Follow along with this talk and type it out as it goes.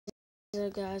So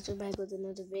guys, we're back with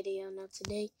another video. Now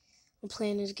today, I'm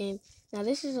playing this game. Now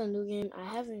this is a new game. I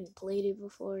haven't played it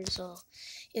before, so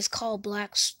it's called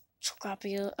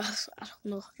bloxtropica. I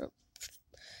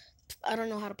don't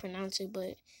know how to pronounce it,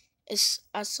 but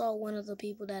I saw one of the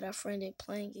people that I friended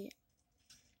playing it.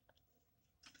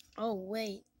 Oh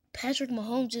wait, Patrick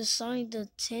Mahomes just signed a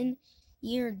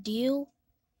 10-year deal.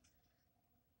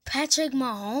 Patrick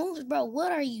Mahomes, bro,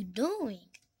 what are you doing?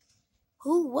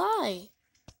 Who? Why?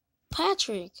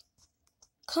 Patrick,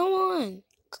 come on,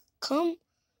 come.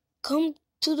 Come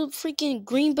to the freaking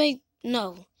Green Bay.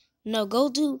 No, go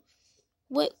to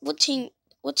what team?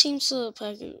 What team should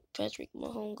Patrick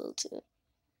Mahomes go to?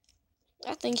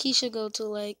 I think he should go to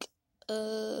like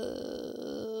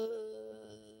the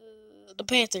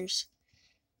Panthers.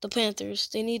 The Panthers.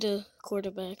 They need a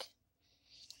quarterback.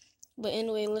 But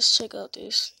anyway, let's check out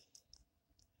this.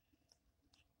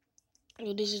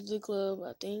 Oh, this is the club,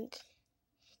 I think.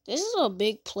 This is a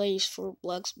big place for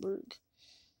Blacksburg.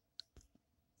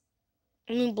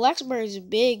 I mean, Blacksburg is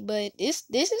big, but this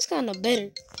is kind of better.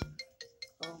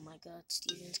 Oh my God,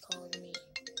 Steven's calling me.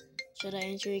 Should I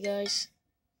answer it, guys?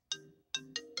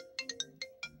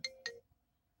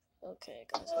 Okay,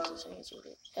 guys, I just answered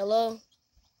it. Hello?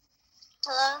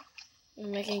 Hello?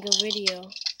 I'm making a video.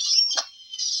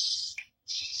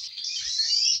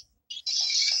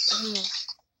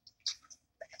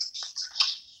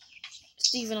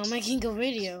 Steven, I'm making a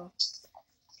video.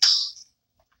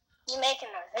 You making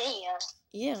a video?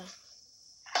 Yeah.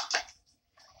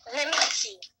 Let me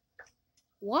see.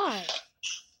 Why?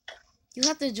 You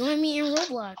have to join me in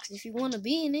Roblox if you want to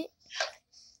be in it.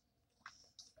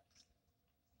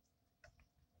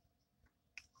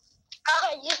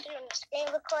 Oh, you doing the screen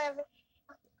recording?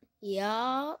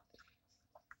 Yeah.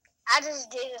 I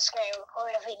just did a screen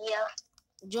recording video.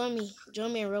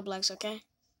 Join me in Roblox, okay?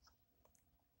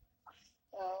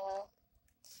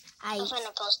 I'm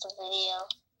gonna post a video.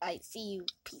 I see you.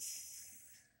 Peace.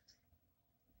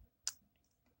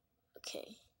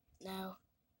 Okay, now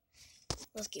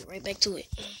let's get right back to it.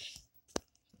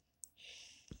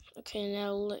 Okay,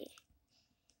 now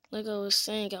like I was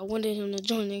saying, I wanted him to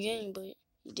join the game, but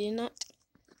he did not.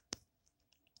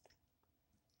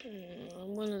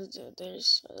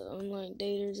 There's online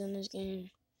daters in this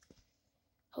game.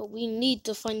 Oh, we need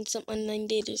to find some online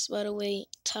daters. By the way,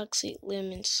 Toxic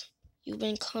Lemons, you've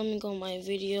been commenting on my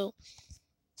video,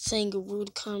 saying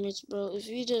rude comments, bro. If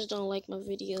you just don't like my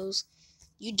videos,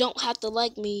 you don't have to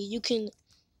like me. You can,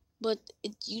 but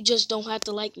you just don't have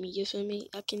to like me. You feel me?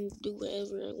 I can do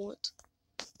whatever I want.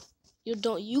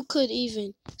 You could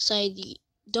even say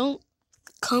don't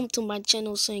come to my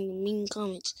channel saying mean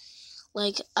comments.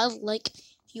 Like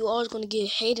you always gonna get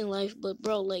hate in life, but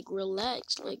bro, like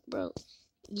relax, like bro.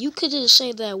 You could just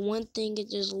say that one thing and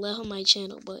just left on my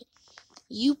channel, but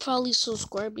you probably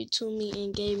subscribed to me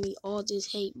and gave me all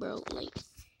this hate, bro. Like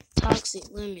Toxic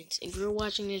Lemons, if you're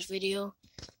watching this video,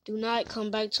 do not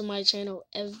come back to my channel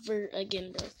ever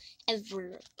again, bro.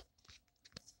 Ever.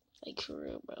 Like for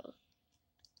real, bro.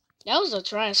 That was a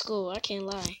try school, I can't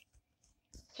lie.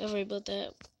 Ever about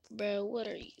that, bro. What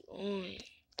are you on?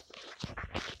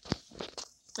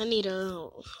 I need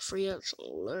to free up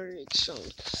some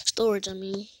storage. I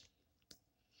mean,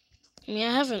 I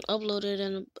haven't uploaded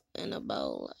in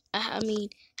about.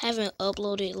 Haven't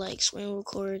uploaded like screen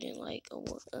record in like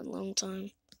a long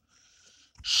time.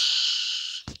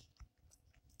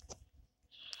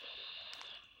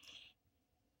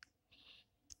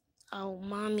 Oh,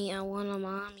 mommy, I want a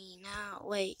mommy now.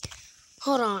 Wait,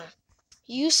 hold on.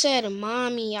 You said,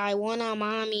 mommy, I want a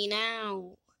mommy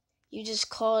now. You just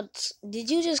called. Did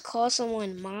you just call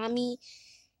someone mommy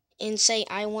and say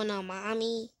I want a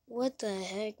mommy? What the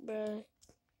heck, bro?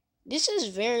 This is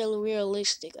very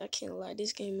realistic. I can't lie.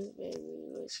 This game is very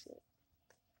realistic.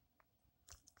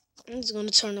 I'm just gonna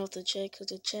turn off the chat because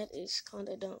the chat is kind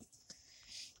of dumb.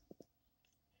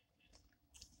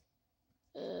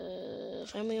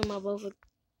 Family on my both.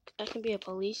 I can be a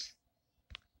police.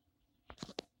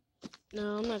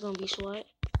 No, I'm not gonna be SWAT.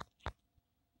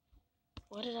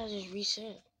 Why did I just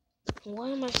reset? Why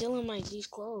am I still in these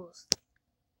clothes?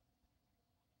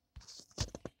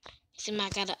 See, I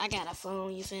got a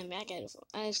phone. You feel me? I got a phone.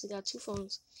 I actually got two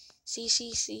phones.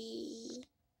 See.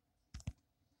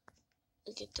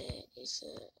 Look at that. It's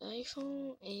an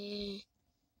iPhone and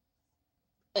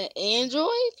an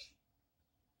Android.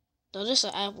 No, this is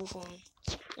an Apple phone.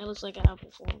 That looks like an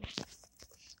Apple phone.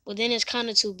 But then it's kind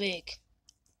of too big.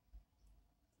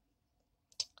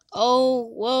 Oh,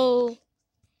 whoa.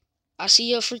 I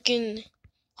see a freaking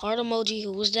heart emoji.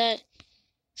 Who was that?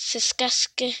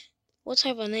 Siskaske. What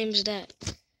type of name is that?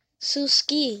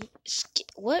 Suski.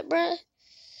 What, bruh?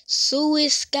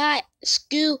 Suicide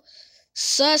skill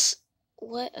sus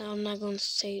what I'm not gonna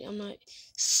say I'm not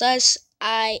sus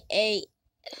IA.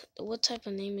 What type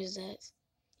of name is that?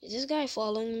 Is this guy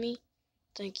following me?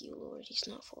 Thank you, Lord. He's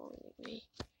not following me.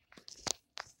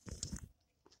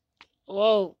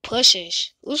 Whoa,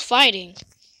 pushes. Who's fighting?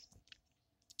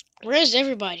 Where is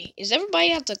everybody? Is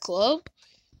everybody at the club?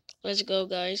 Let's go,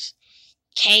 guys.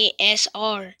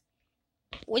 KSR.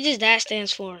 What does that stand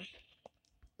for?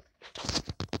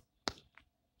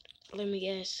 Let me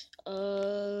guess.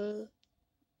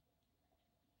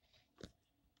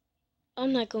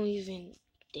 I'm not gonna even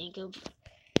think of.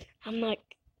 I'm not.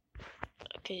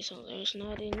 Okay, so there's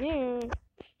not in there.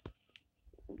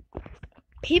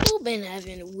 People been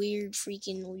having weird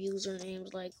freaking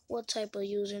usernames. Like, what type of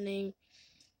username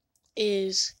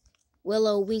is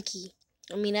Willow Winky?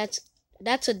 I mean,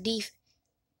 that's a def.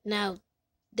 Now,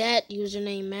 that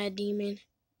username, Mad Demon,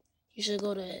 you should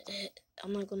go to.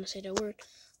 I'm not gonna say that word.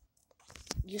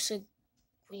 You should.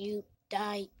 When you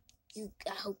die,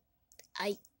 I hope.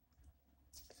 I'm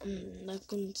not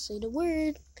gonna say the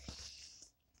word.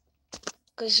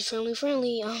 Cause it's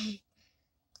friendly.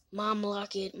 Mom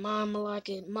lock it.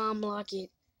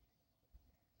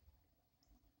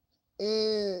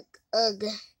 Ugh.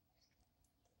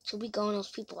 Should we go in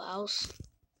those people's house?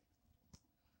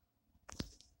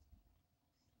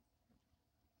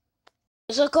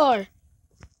 It's a car.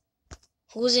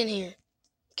 Who's in here?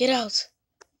 Get out.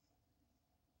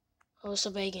 Oh, it's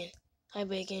a Bacon. Hi,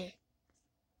 Bacon.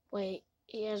 Wait,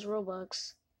 he has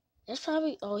Robux. That's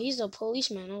probably... Oh, he's a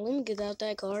policeman. Oh, let me get out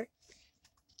that car.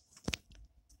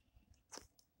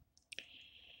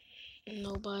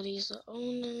 Nobody's the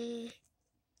owner.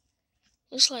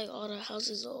 Looks like all the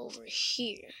houses are over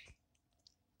here.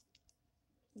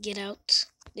 Get out.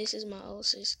 This is my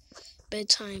house's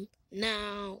bedtime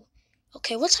now.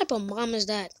 Okay, what type of mom is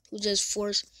that? Who just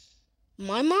forced...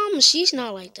 My mom, she's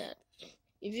not like that.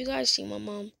 If you guys see my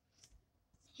mom,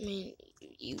 I mean,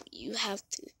 you have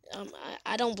to.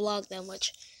 I don't blog that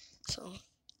much, so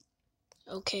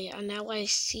okay. Now I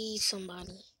see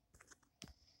somebody.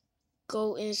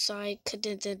 Go inside.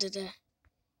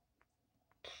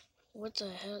 What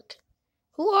the heck?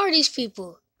 Who are these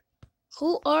people?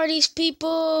 Who are these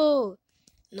people?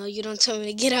 No, you don't tell me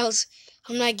to get out.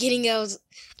 I'm not getting out.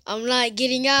 I'm not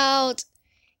getting out.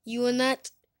 You will not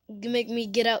make me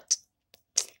get out.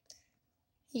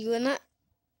 You will not.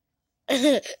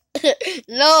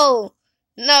 No.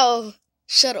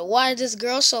 Shut up. Why is this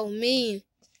girl so mean?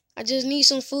 I just need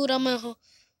some food. I'm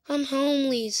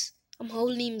homeless. I'm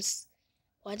homeless.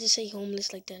 Why'd you say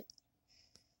homeless like that?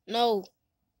 No.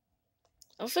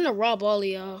 I'm finna rob all of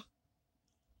y'all.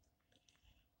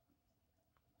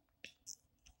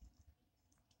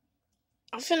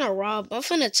 I'm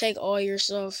finna take all your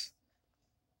stuff.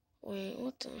 Wait,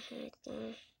 what the heck,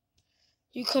 man?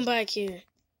 You come back here.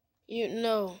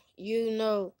 No,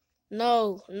 I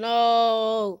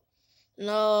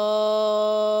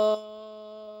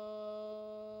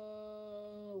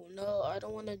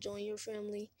don't want to join your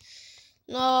family.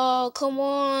 No, come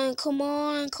on.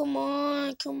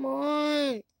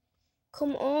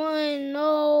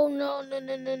 No.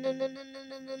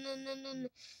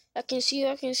 I can see you.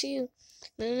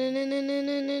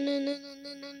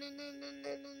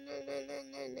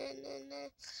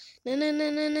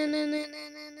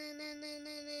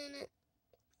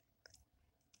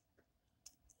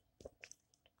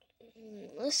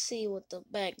 Let's see what the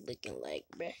back looking like,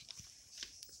 bruh.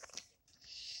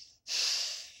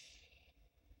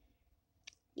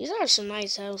 These are some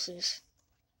nice houses.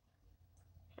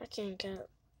 I can't cap.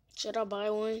 Should I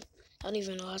buy one? I don't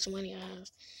even know how much money I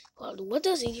have. Well, what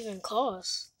does it even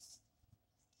cost?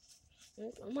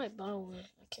 I might buy one.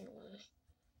 I can't lie.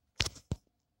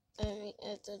 Let me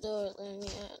at the door.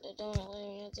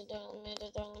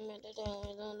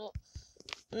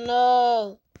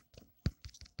 No.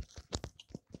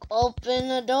 Open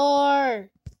the door.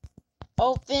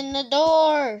 Open the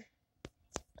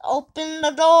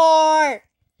door.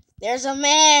 There's a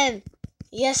man.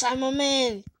 Yes, I'm a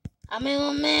man. I'm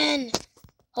a man.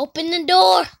 Open the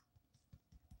door.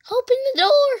 Open the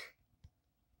door.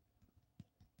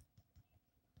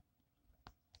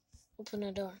 Open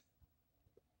the door.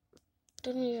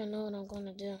 Don't even know what I'm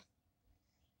gonna do.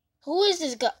 Who is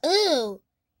this guy? Ew.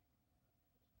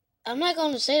 I'm not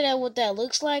gonna say that what that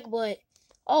looks like, but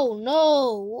oh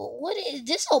no. What is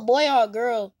this, a boy or a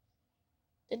girl?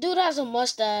 The dude has a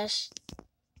mustache.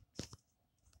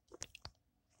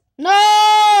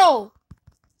 No!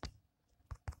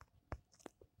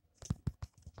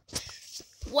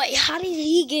 Wait, how did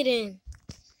he get in?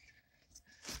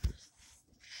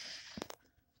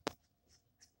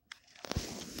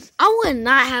 I would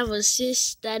not have a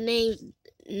sis that named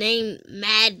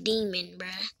Mad Demon,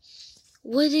 bruh.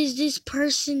 What is this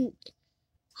person?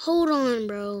 Hold on,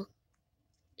 bro.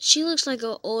 She looks like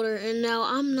an older, and now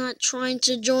I'm not trying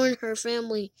to join her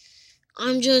family.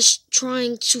 I'm just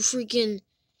trying to freaking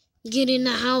get in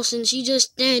the house, and she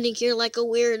just standing here like a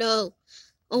weirdo.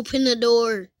 Open the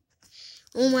door.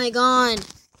 Oh my god.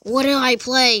 What do I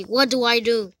play? What do I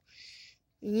do?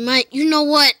 You know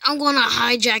what? I'm gonna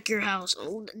hijack your house.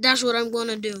 That's what I'm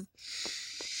gonna do.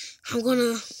 I'm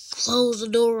gonna close the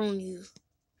door on you.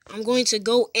 I'm going to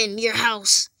go in your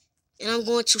house, and I'm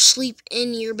going to sleep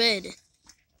in your bed.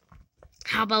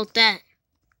 How about that?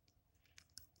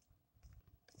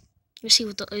 Let's see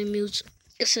what the music.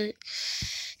 It's a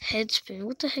head spin.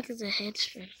 What the heck is a head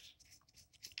spin?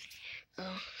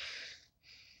 Oh,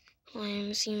 let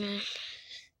me see, man.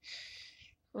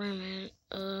 Wait a minute.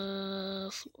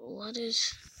 What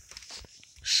is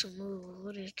smooth?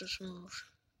 What is the smooth?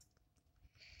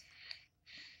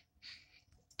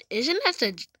 Isn't that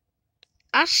the?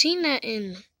 I've seen that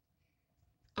in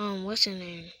what's the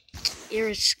name?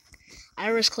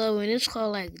 Iris Club, and it's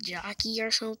called like Jockey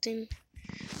or something.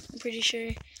 I'm pretty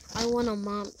sure. I want a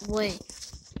mom. Wait,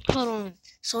 hold on.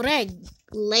 So that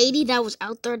lady that was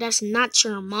out there, that's not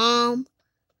your mom.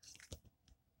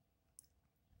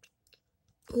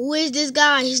 Who is this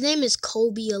guy? His name is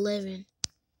Kobe11.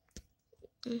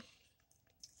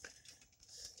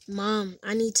 Mom,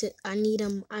 I need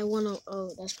him.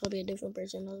 Oh, that's probably a different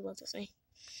person I was about to say.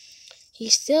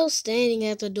 He's still standing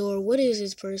at the door. What is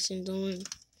this person doing?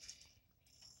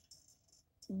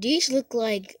 These look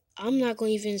like, I'm not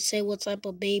going to even say what type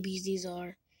of babies these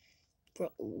are.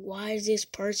 Bro, why is this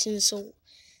person so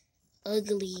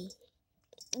ugly?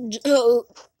 Oh,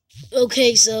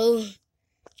 okay, so.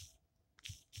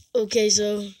 You're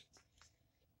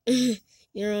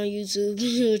on YouTube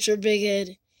with your big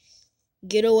head.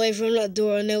 Get away from that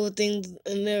door and everything.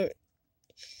 And there,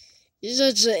 you're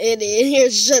such an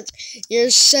idiot. You're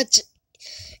such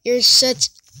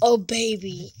a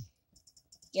baby.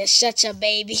 You're such a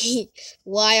baby.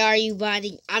 Why are you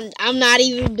biting? I'm not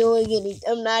even doing anything.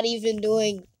 I'm not even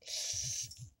doing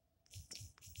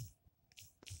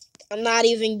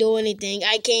anything.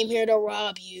 I came here to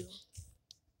rob you.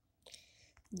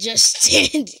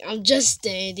 I'm just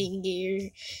standing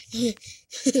here.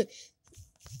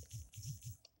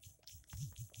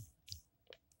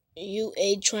 You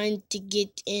ain't trying to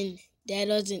get in. That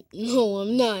doesn't. No,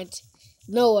 I'm not.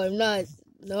 No, I'm not.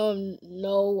 No,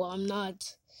 I'm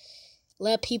not.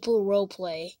 Let people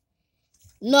roleplay.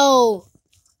 No,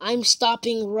 I'm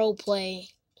stopping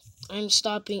roleplay. I'm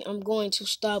stopping. I'm going to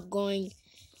stop going.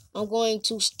 I'm going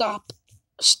to stop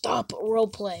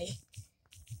roleplay.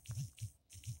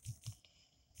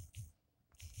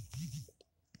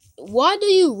 Why do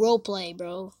you roleplay,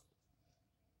 bro?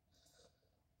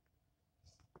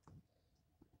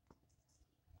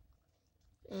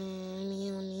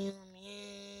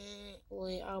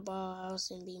 Wait, I'll buy a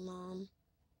house and be mom.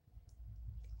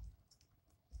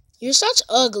 You're so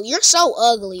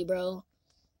ugly, bro.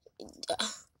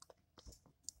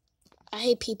 I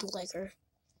hate people like her.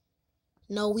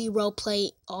 No, we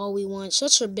roleplay all we want.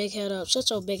 Shut your big head up. Shut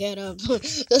your big head up.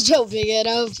 Shut your big head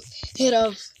up. Head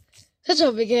up. Shut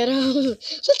your big head up.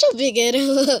 Shut your big head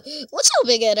up. What's your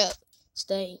big head up?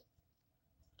 Stay.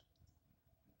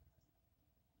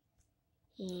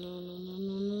 No.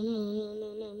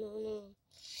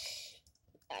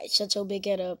 Alright, shut your big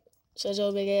head up. Shut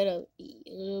your big head up.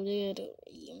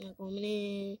 I'm not going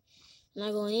in. I'm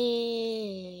not going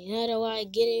in. How do I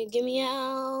get it? Get me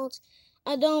out.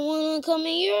 I don't want to come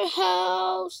in your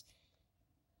house.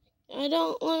 I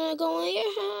don't want to go in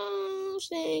your house.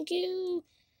 Thank you.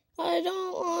 I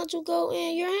don't want to go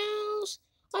in your house.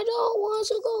 I don't want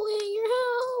to go in your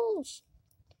house.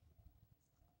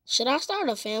 Should I start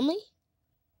a family?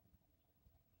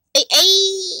 Hey.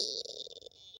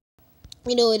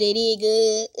 You know what it is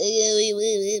good.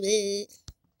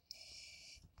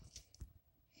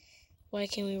 Why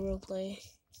can't we roleplay?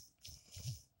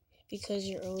 Because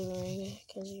you're older.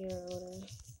 Because you're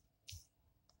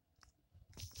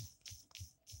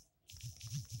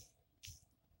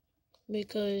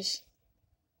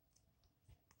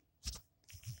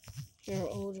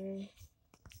older.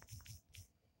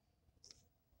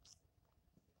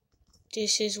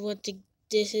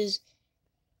 This is.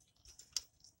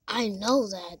 I know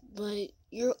that, but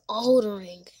you're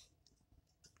altering.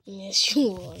 Yes,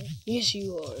 you are. Yes,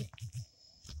 you are.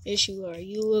 Yes, you are.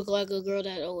 You look like a girl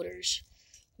that alters.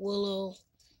 Willow,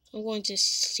 I'm going to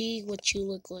see what you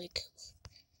look like.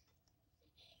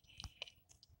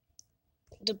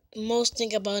 The most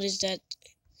thing about it is that,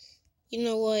 you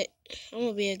know what? I'm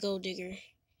gonna be a gold digger.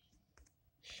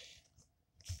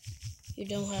 You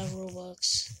don't have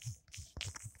Robux.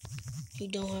 You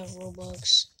don't have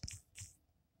Robux.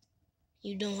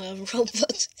 You don't have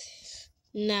Robux.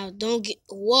 Now, don't get...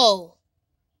 Whoa.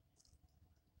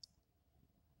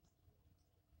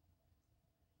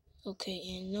 Okay,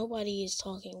 and nobody is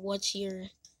talking. What's your...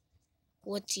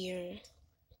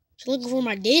 So looking for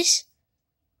my dish?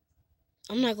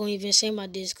 I'm not gonna even say my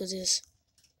dish because it's...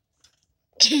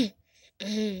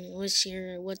 What's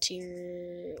your...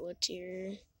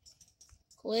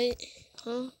 What?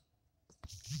 Huh?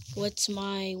 What's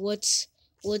my...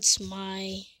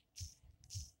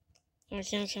 I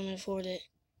can't afford it.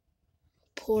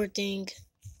 Poor thing.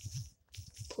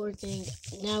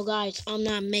 Now, guys, I'm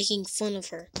not making fun of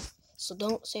her. So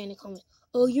don't say in the comments,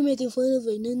 oh, you're making fun of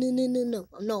her.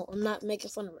 No, I'm not making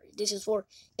fun of her. This is for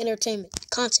entertainment,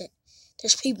 content.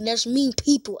 There's mean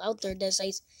people out there that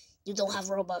say you don't have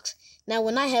Robux. Now,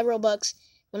 when I didn't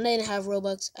have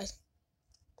Robux,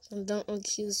 don't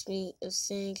accuse me of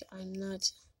saying I'm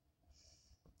not.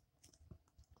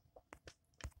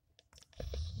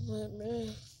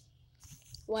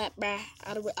 What, bruh?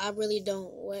 I really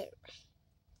don't. What?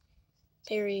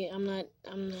 Period. I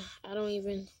don't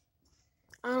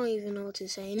even know what to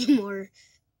say anymore.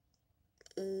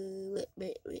 You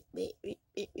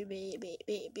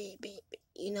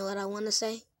know what I want to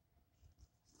say?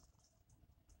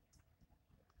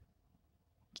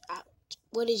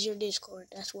 What is your Discord?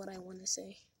 That's what I want to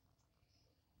say.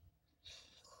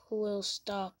 Who will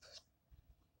stop?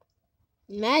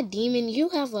 Mad Demon, you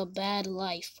have a bad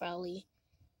life, probably.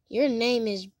 Your name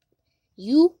is...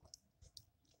 You...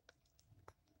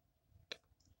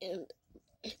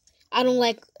 I don't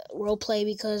like roleplay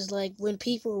because, like, when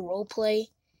people roleplay,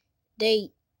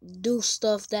 they do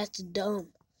stuff that's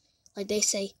dumb. Like, they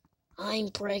say, I'm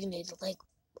pregnant. Like,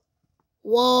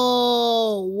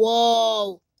 whoa.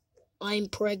 I'm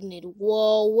pregnant.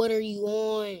 Whoa, what are you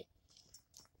on?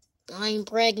 I'm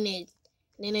pregnant.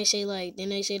 Then it's like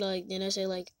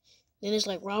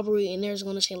robbery, and there's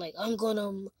gonna say like, I'm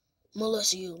gonna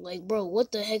molest you. Like, bro,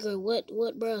 what the heck? Or what,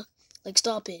 bro? Like,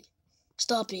 stop it.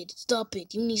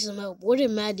 You need some help. Where did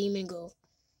Mad Demon go?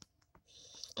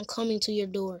 I'm coming to your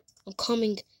door. I'm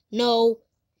coming. No,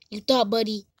 you thought,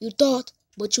 buddy.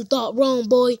 But you thought wrong,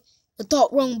 boy.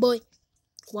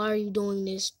 Why are you doing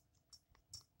this?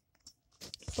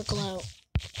 For clout.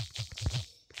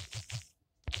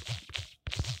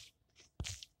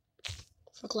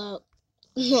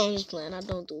 No, I'm just playing. I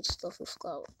don't do stuff for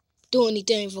clout. Do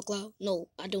anything for clout? No,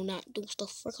 I do not do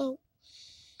stuff for clout.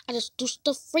 I just do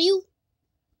stuff for you.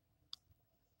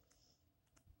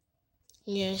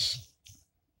 Yes.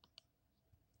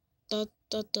 What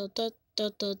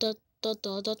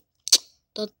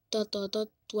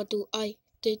do I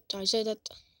did? I say that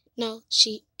now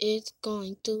she is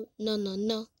going to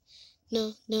no.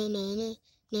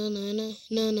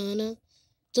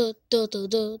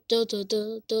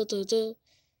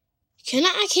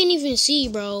 I can't even see,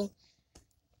 bro.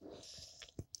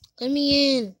 Let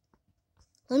me in.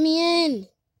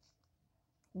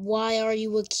 Why are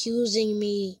you accusing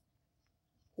me?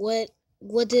 What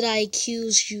did I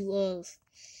accuse you of?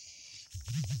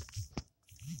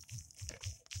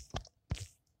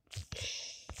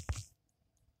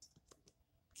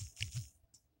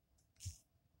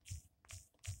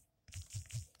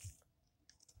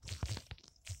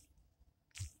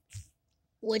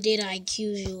 What did I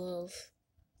accuse you of?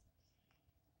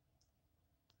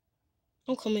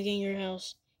 I'm coming in your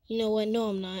house. You know what? No,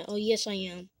 I'm not. Oh, yes, I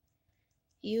am.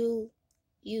 You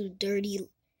dirty,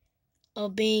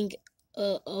 being,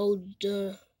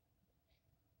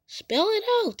 spell it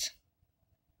out.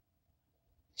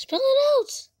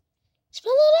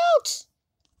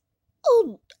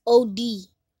 O-D.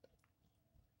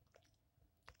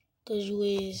 Cause you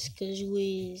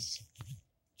is.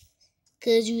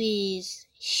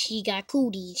 She got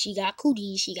cooties.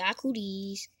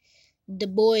 The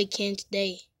boy can't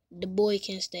stay.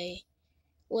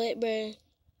 What, bruh?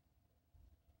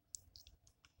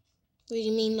 What do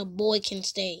you mean the boy can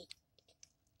stay?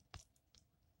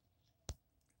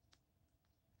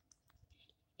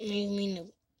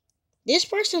 This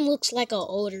person looks like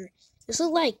this looks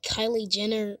like Kylie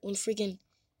Jenner when freaking...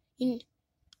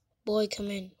 Boy, come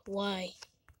in. Why?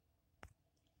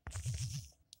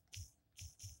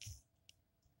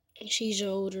 She's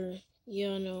older.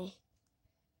 Yeah, I know.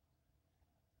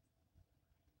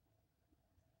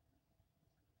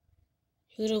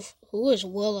 Who is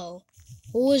Willow?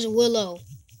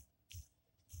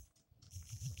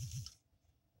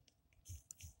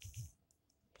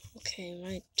 Okay,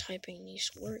 my typing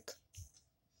needs to work.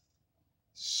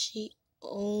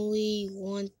 only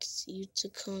want you to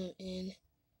come in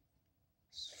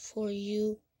for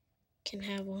you can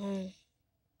have a home.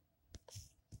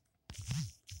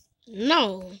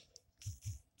 No.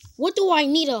 What do I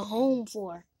need a home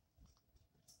for?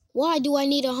 Why do I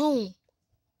need a home?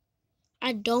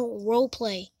 I don't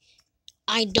roleplay.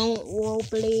 I don't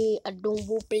roleplay. I don't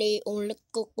roleplay. Only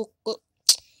go.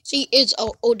 She is a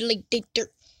old lady.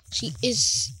 She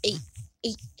is a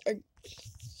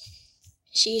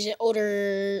she's an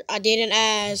older. I didn't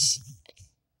ask.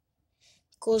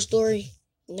 Cool story.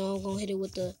 No, I'm gonna hit it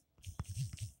with the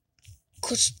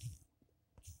cool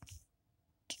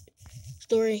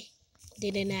story.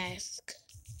 Didn't ask.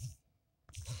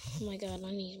 Oh my god,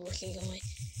 I need working on my.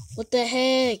 What the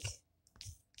heck?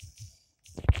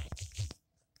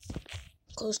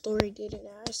 Cool story. Didn't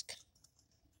ask.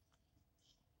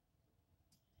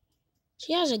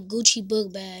 She has a Gucci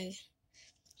book bag.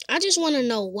 I just want to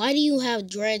know, why do you have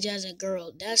dreads as a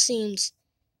girl? That seems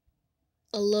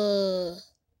a little.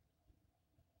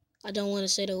 I don't want to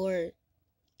say the word.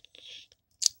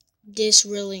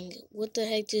 Disreeling. What the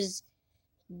heck is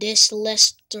this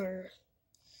Lester?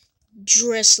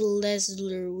 Dress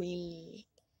leslering.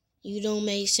 You don't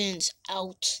make sense.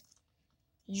 Out.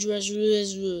 Dress.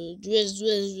 I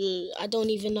don't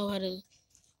even know how to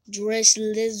dress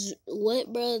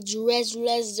what, bro? Dress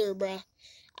leather, bro.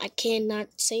 I cannot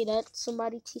say that.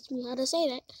 Somebody teach me how to say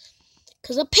that.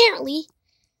 Cause apparently,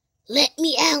 let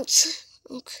me out.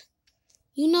 Okay.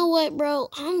 You know what, bro?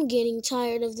 I'm getting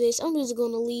tired of this. I'm just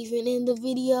gonna leave it in the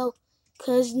video.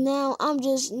 Cause now I'm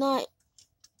just not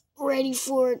ready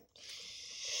for it.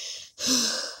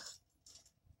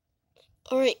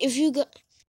 Alright, if you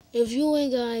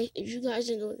guys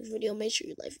enjoyed this video, make sure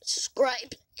you like and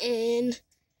subscribe, and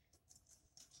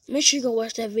make sure you go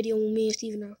watch that video when me and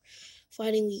Steven are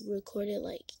fighting. We recorded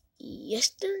like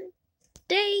yesterday,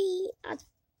 I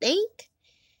think.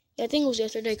 Yeah, I think it was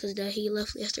yesterday because he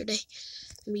left yesterday.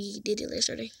 We did it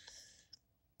yesterday.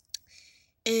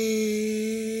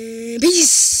 And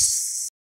peace.